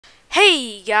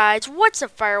Hey guys, what's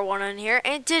up, Fire1 on here,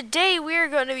 and today we are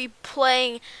going to be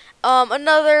playing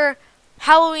another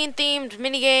Halloween themed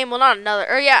minigame. Well, not another,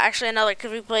 or yeah, actually another,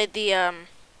 because we played the I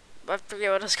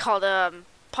forget what it's called,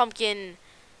 pumpkin,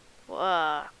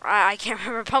 I can't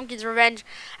remember, Pumpkin's Revenge.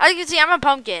 As you can see, I'm a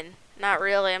pumpkin. Not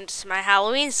really, I'm just my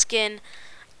Halloween skin.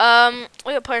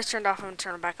 We got players turned off. I'm going to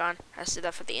turn them back on. I did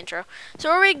that for the intro. So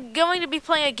we're going to be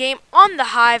playing a game on the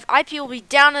Hive. IP will be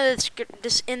down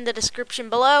in the description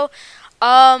below.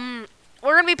 We're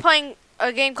going to be playing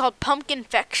a game called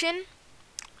Pumpkinfection.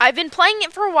 I've been playing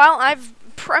it for a while.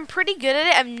 I'm pretty good at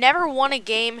it. I've never won a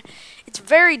game. It's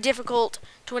very difficult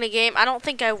to win a game. I don't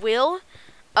think I will.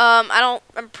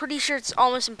 I'm pretty sure it's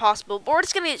almost impossible. But we're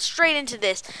just going to get straight into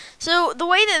this. So the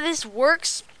way that this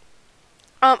works.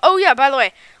 Oh yeah, by the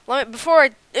way,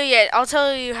 I'll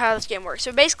tell you how this game works.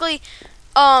 So basically,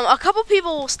 a couple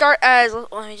people will start as,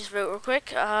 let me just vote real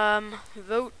quick,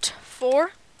 vote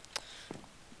for.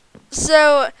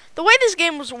 So, the way this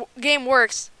game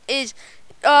works is,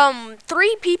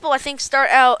 3 people, I think, start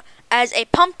out as a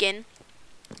pumpkin,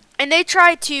 and they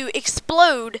try to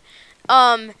explode,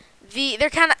 they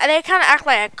kind of act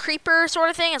like a creeper sort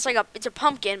of thing. It's a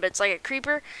pumpkin, but it's like a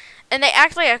creeper. And they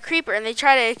act like a creeper, and they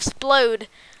try to explode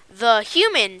the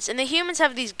humans. And the humans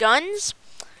have these guns,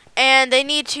 and they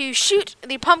need to shoot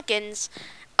the pumpkins.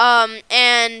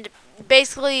 And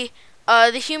basically,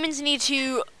 the humans need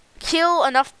to kill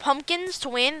enough pumpkins to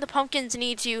win. The pumpkins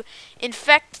need to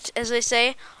infect, as they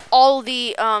say, all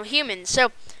the humans.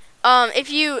 So, if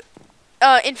you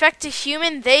infect a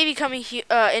human, they become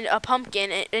a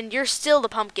pumpkin, and you're still the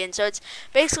pumpkin. So it's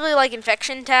basically like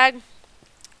infection tag.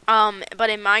 But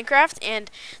in Minecraft,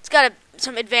 and it's got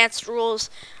some advanced rules,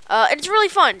 and it's really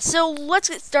fun. So let's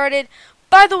get started.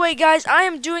 By the way, guys, I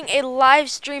am doing a live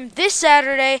stream this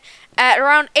Saturday at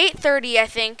around 8:30, I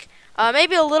think.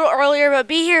 Maybe a little earlier, but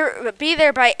be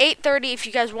there by 8:30 if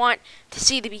you guys want to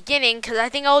see the beginning, because I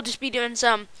think I'll just be doing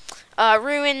some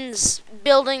ruins,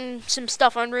 building some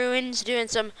stuff on ruins, doing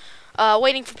some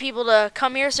waiting for people to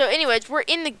come here. So anyways, we're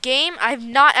in the game. I've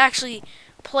not actually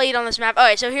played on this map.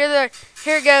 Alright, so here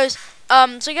it goes.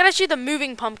 So you gotta shoot the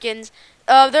moving pumpkins.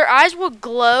 Their eyes will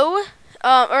glow,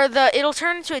 it'll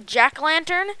turn into a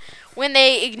jack-o'-lantern when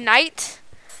they ignite.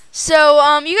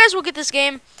 So you guys will get this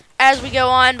game as we go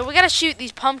on, but we gotta shoot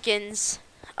these pumpkins.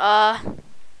 Okay,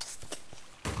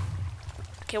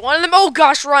 one of them. Oh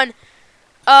gosh, run.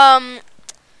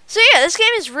 So yeah, this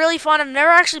game is really fun. I've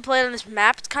never actually played on this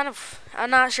map. It's kind of,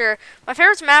 I'm not sure. My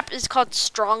favorite map is called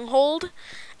Stronghold.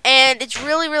 And it's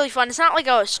really, really fun. It's not like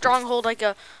a stronghold, like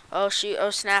a, oh shoot, oh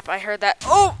snap, I heard that.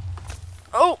 Oh,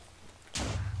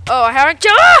 I haven't,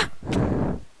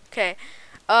 okay.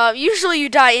 Usually you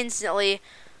die instantly.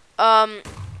 I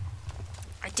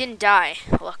didn't die,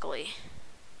 luckily.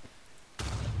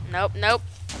 Nope.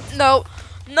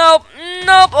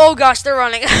 Oh gosh, they're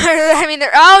running. I mean,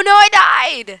 oh no, I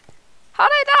died. How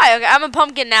did I die? Okay, I'm a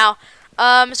pumpkin now.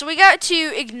 So we got to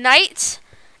ignite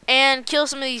and kill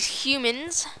some of these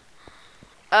humans.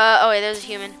 Oh wait, there's a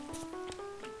human.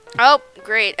 Oh,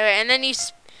 great. Okay, and then you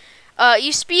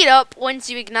speed up once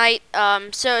you ignite.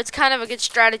 So it's kind of a good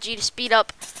strategy to speed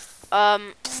up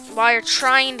while you're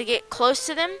trying to get close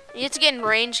to them. You have to get in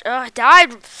range. Oh, I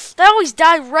died. I always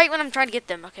die right when I'm trying to get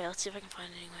them. Okay, let's see if I can find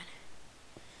anyone.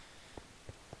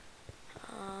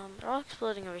 They're all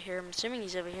exploding over here. I'm assuming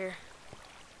he's over here.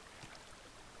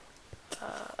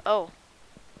 Oh.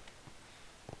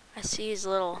 I see his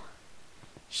little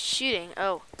shooting.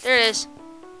 Oh, there it is.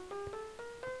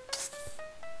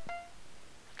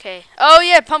 Okay. Oh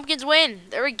yeah, pumpkins win.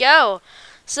 There we go.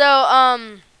 So,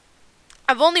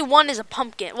 I've only won as a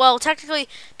pumpkin. Well, technically,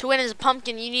 to win as a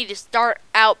pumpkin, you need to start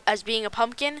out as being a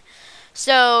pumpkin.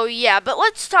 So, yeah, but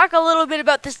let's talk a little bit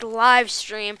about this live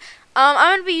stream. I'm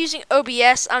going to be using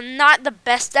OBS. I'm not the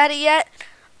best at it yet.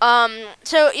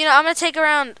 So, you know, I'm going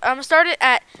to start it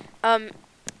at,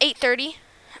 8:30.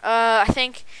 I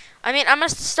think. I mean, I'm gonna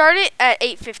start it at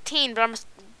 8:15, but I'm gonna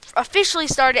officially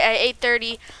start it at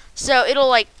 8:30. So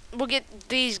it'll we'll get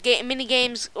these mini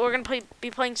games. We're gonna be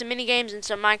playing some mini games and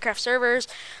some Minecraft servers.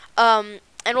 And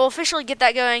we'll officially get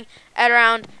that going at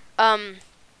around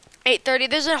 8:30.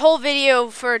 There's a whole video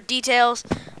for details.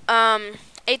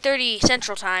 8:30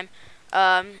 Central Time,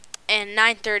 and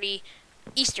 9:30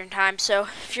 Eastern Time. So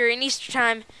if you're in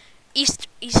Eastern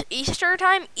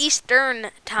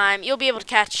Time, you'll be able to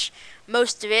catch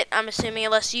most of it, I'm assuming,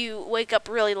 unless you wake up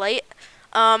really late.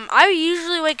 I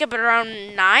usually wake up at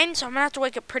around 9, so I'm gonna have to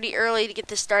wake up pretty early to get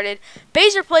this started.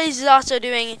 Baser Plays is also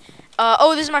doing,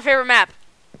 oh, this is my favorite map,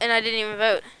 and I didn't even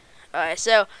vote. Alright,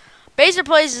 so Baser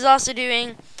Plays is also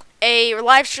doing a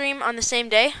live stream on the same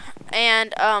day,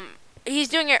 and he's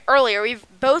doing it earlier. We've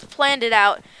both planned it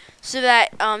out so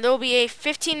that there will be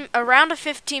around a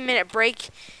 15-minute break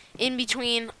in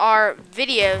between our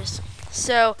videos.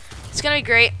 So it's gonna be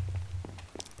great.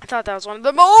 I thought that was one of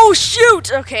them. Oh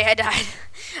shoot! Okay, I died.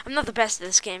 I'm not the best at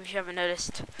this game, if you haven't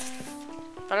noticed,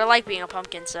 but I like being a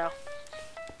pumpkin. So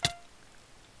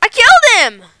I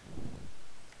killed him.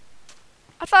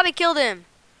 I thought I killed him.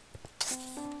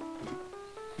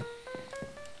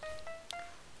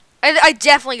 I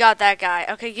definitely got that guy.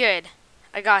 Okay, good.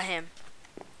 I got him.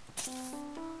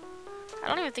 I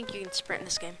don't even think you can sprint in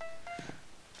this game.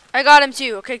 I got him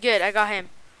too. Okay, good. I got him.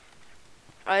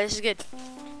 Oh, this is good.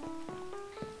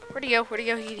 Where'd he go? Where'd he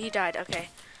go? He died. Okay.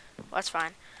 Well, that's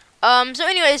fine. So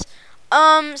anyways,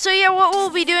 so yeah, what we'll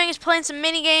be doing is playing some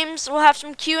mini games. We'll have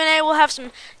some Q&A. We'll have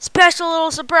some special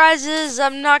little surprises.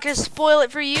 I'm not gonna spoil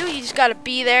it for you. You just gotta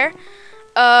be there.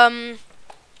 I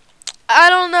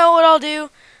don't know what I'll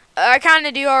do. I kind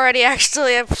of do already,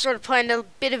 actually. I've sort of planned a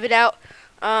bit of it out.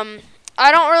 I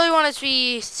don't really want it to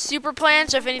be super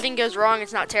planned, so if anything goes wrong,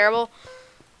 it's not terrible.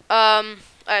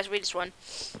 We just won.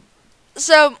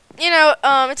 So, you know,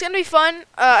 it's going to be fun.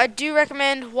 I do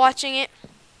recommend watching it.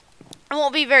 It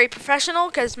won't be very professional,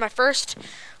 because it's my first.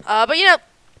 But, you know,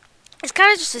 it's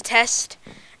kind of just a test.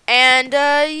 And,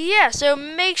 yeah, so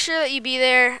make sure that you be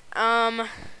there,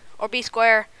 or be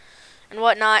square, and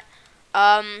whatnot.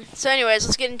 So anyways,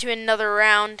 let's get into another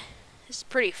round. This is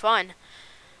pretty fun.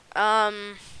 Not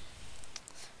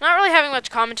really having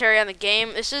much commentary on the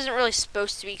game. This isn't really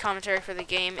supposed to be commentary for the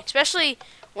game, especially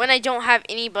when I don't have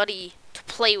anybody to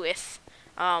play with,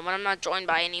 when I'm not joined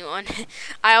by anyone.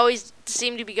 I always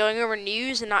seem to be going over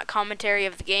news and not commentary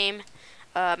of the game.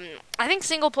 I think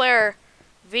single player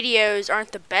videos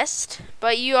aren't the best,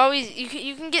 but you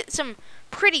can get some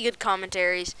pretty good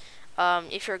commentaries.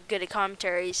 If you're good at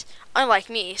commentaries, unlike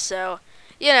me, so,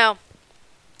 you know.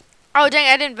 Oh, dang,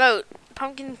 I didn't vote.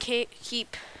 Pumpkin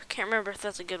Keep, can't remember if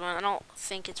that's a good one. I don't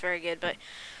think it's very good, but,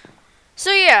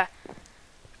 so, yeah.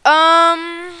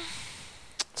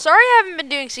 Sorry I haven't been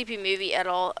doing CP Movie at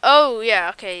all. Oh, yeah,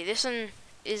 okay, this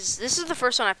is the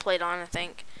first one I played on, I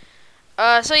think.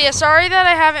 So, yeah, sorry that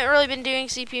I haven't really been doing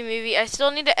CP Movie. I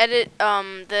still need to edit,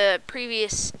 the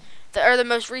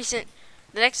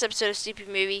next episode of CP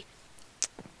Movie.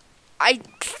 I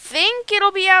think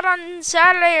it'll be out on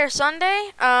Saturday or Sunday.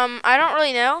 I don't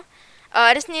really know.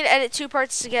 I just need to edit two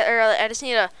parts together. I just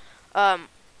need to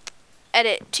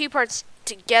edit two parts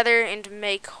together and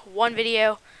make one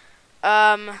video.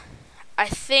 I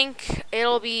think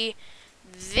it'll be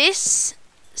this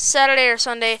Saturday or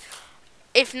Sunday,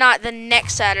 if not the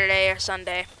next Saturday or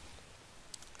Sunday.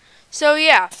 So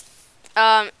yeah.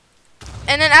 And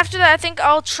then after that, I think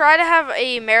I'll try to have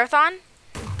a marathon,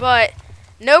 but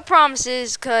no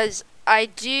promises, because I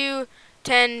do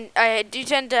tend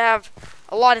to have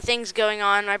a lot of things going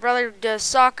on. My brother does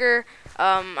soccer.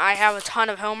 I have a ton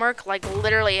of homework, like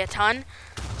literally a ton.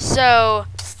 So,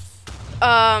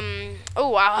 oh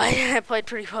wow, I played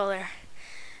pretty well there.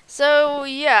 So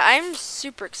yeah, I'm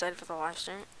super excited for the live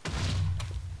stream.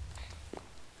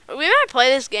 We might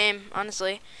play this game,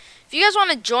 honestly. If you guys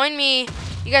want to join me,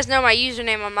 you guys know my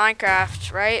username on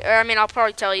Minecraft, right? Or I mean, I'll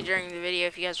probably tell you during the video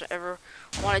if you guys ever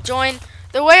want to join.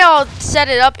 The way I'll set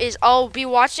it up is I'll be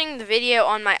watching the video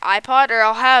on my iPod, or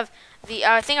I'll have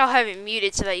I think I'll have it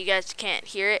muted so that you guys can't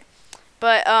hear it.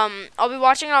 But I'll be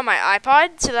watching it on my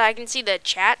iPod so that I can see the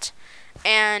chat,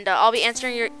 and I'll be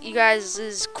answering you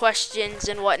guys' questions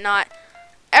and whatnot.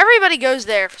 Everybody goes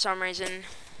there for some reason.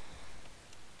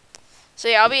 So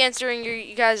yeah, I'll be answering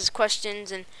you guys'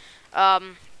 questions, and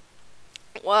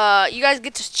you guys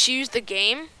get to choose the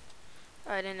game.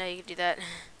 Oh, I didn't know you could do that.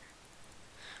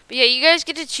 But yeah, you guys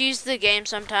get to choose the game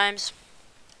sometimes.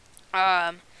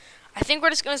 I think we're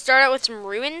just gonna start out with some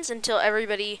ruins until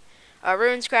everybody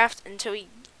ruinscraft until we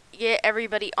get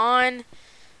everybody on.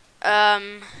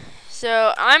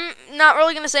 So I'm not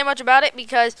really gonna say much about it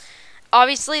because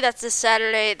obviously that's this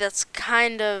Saturday. That's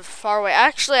kind of far away.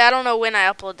 Actually, I don't know when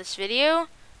I upload this video.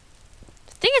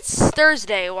 I think it's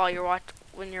Thursday while you're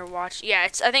when you're watching. Yeah,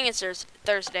 I think it's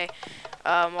Thursday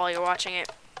while you're watching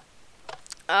it.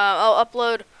 I'll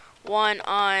upload one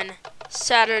on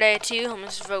Saturday too. Let me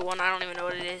just vote one. I don't even know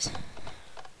what it is.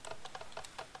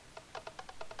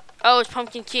 Oh, it's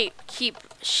Pumpkin Keep.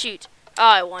 Shoot. Oh,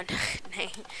 I won.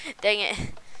 Dang it.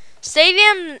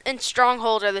 Stadium and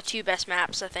Stronghold are the two best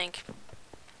maps, I think.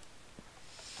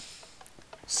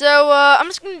 So, I'm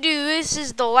just going to do, this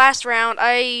is the last round.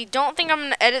 I don't think I'm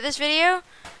going to edit this video.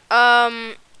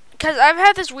 Because I've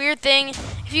had this weird thing.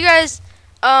 If you guys,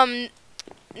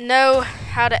 know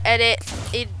how to edit,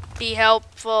 it'd be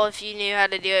helpful if you knew how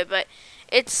to do it. But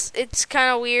it's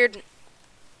kind of weird.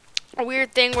 a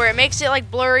weird thing where it makes it like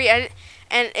blurry, and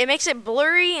it makes it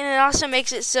blurry, and it also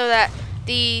makes it so that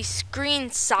the screen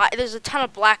size, there's a ton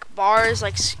of black bars,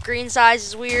 like screen size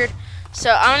is weird.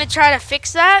 So I'm gonna try to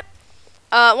fix that.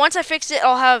 Once I fix it,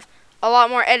 I'll have a lot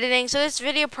more editing. So this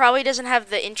video probably doesn't have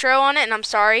the intro on it, and I'm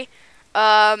sorry.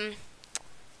 Tell me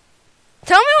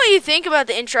what you think about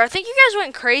the intro. I think you guys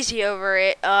went crazy over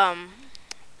it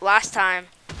last time.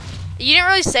 You didn't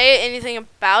really say anything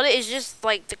about it. It's just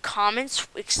like the comments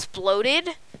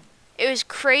exploded. It was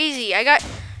crazy. I got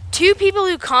 2 people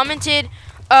who commented.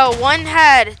 One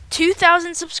had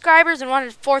 2,000 subscribers and one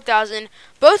had 4,000.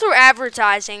 Both were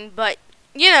advertising, but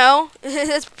you know,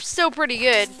 that's still pretty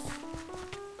good.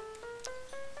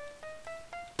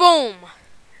 Boom.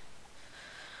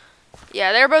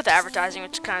 Yeah, they're both advertising,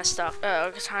 which kind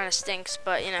of stinks,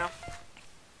 but you know,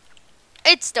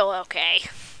 it's still okay.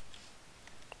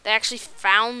 They actually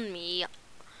found me,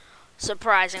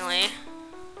 surprisingly.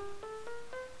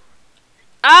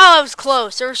 Oh, it was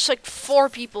close. There was like 4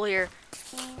 people here.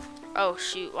 Oh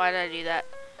shoot, why did I do that?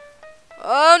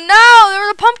 Oh no, there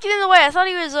was a pumpkin in the way. I thought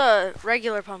he was a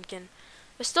regular pumpkin.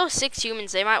 There's still 6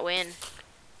 humans. They might win.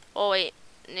 Oh wait,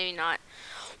 maybe not.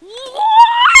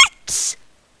 What?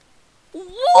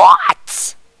 What?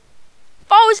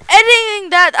 If I was editing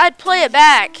that, I'd play it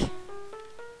back.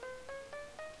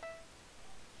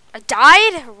 I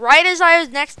died right as I was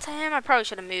next to him. I probably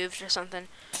should have moved or something.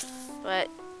 But,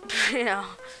 you know.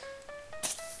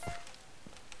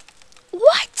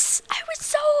 What? I was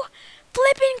so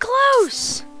flipping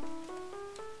close.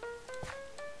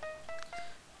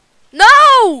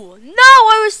 No! No,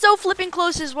 I was so flipping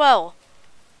close as well.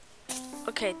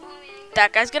 Okay,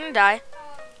 that guy's gonna die.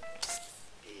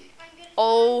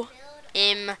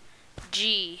 OMG.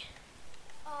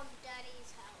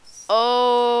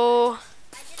 Oh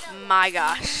my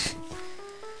gosh.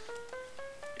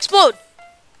 Explode!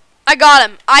 I got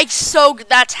him.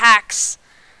 That's hacks.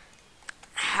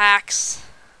 Hacks.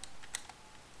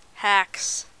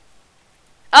 Hacks.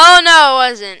 Oh no,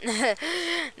 it wasn't.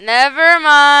 Never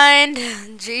mind.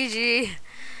 GG.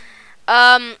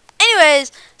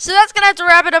 Anyways, so that's gonna have to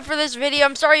wrap it up for this video.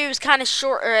 I'm sorry it was kind of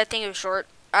short, or I think it was short.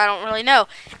 I don't really know.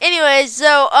 Anyways,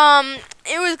 so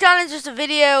it was kind of just a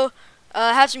video.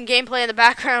 Have some gameplay in the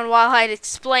background while I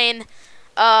explain.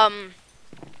 While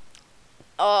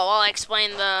I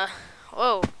explain the.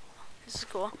 Whoa, this is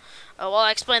cool. While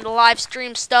I explain the live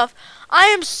stream stuff. I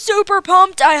am super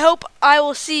pumped. I hope I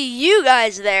will see you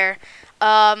guys there.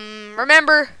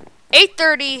 Remember,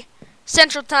 8:30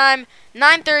 Central Time,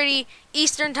 9:30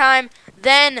 Eastern Time.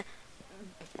 Then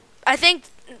I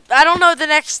don't know the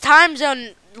next time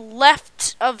zone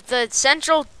left of the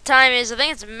Central Time is. I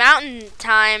think it's Mountain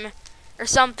Time or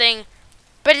something.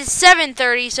 But it's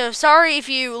 7:30, so sorry if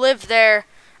you live there.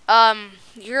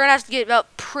 You're gonna have to get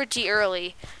up pretty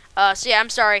early. So yeah, I'm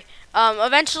sorry.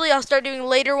 Eventually I'll start doing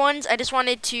later ones. I just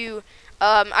wanted to,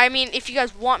 I mean, if you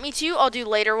guys want me to, I'll do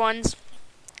later ones.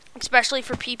 Especially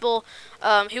for people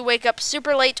who wake up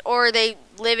super late or they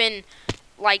live in,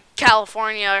 like,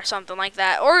 California or something like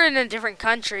that. Or in a different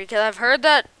country, because I've heard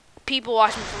that people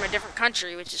watch me from a different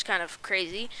country, which is kind of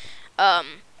crazy.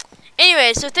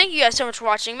 Anyway, so thank you guys so much for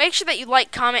watching. Make sure that you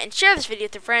like, comment, and share this video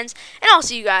with your friends. And I'll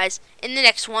see you guys in the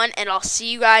next one. And I'll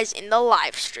see you guys in the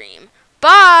live stream.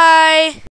 Bye!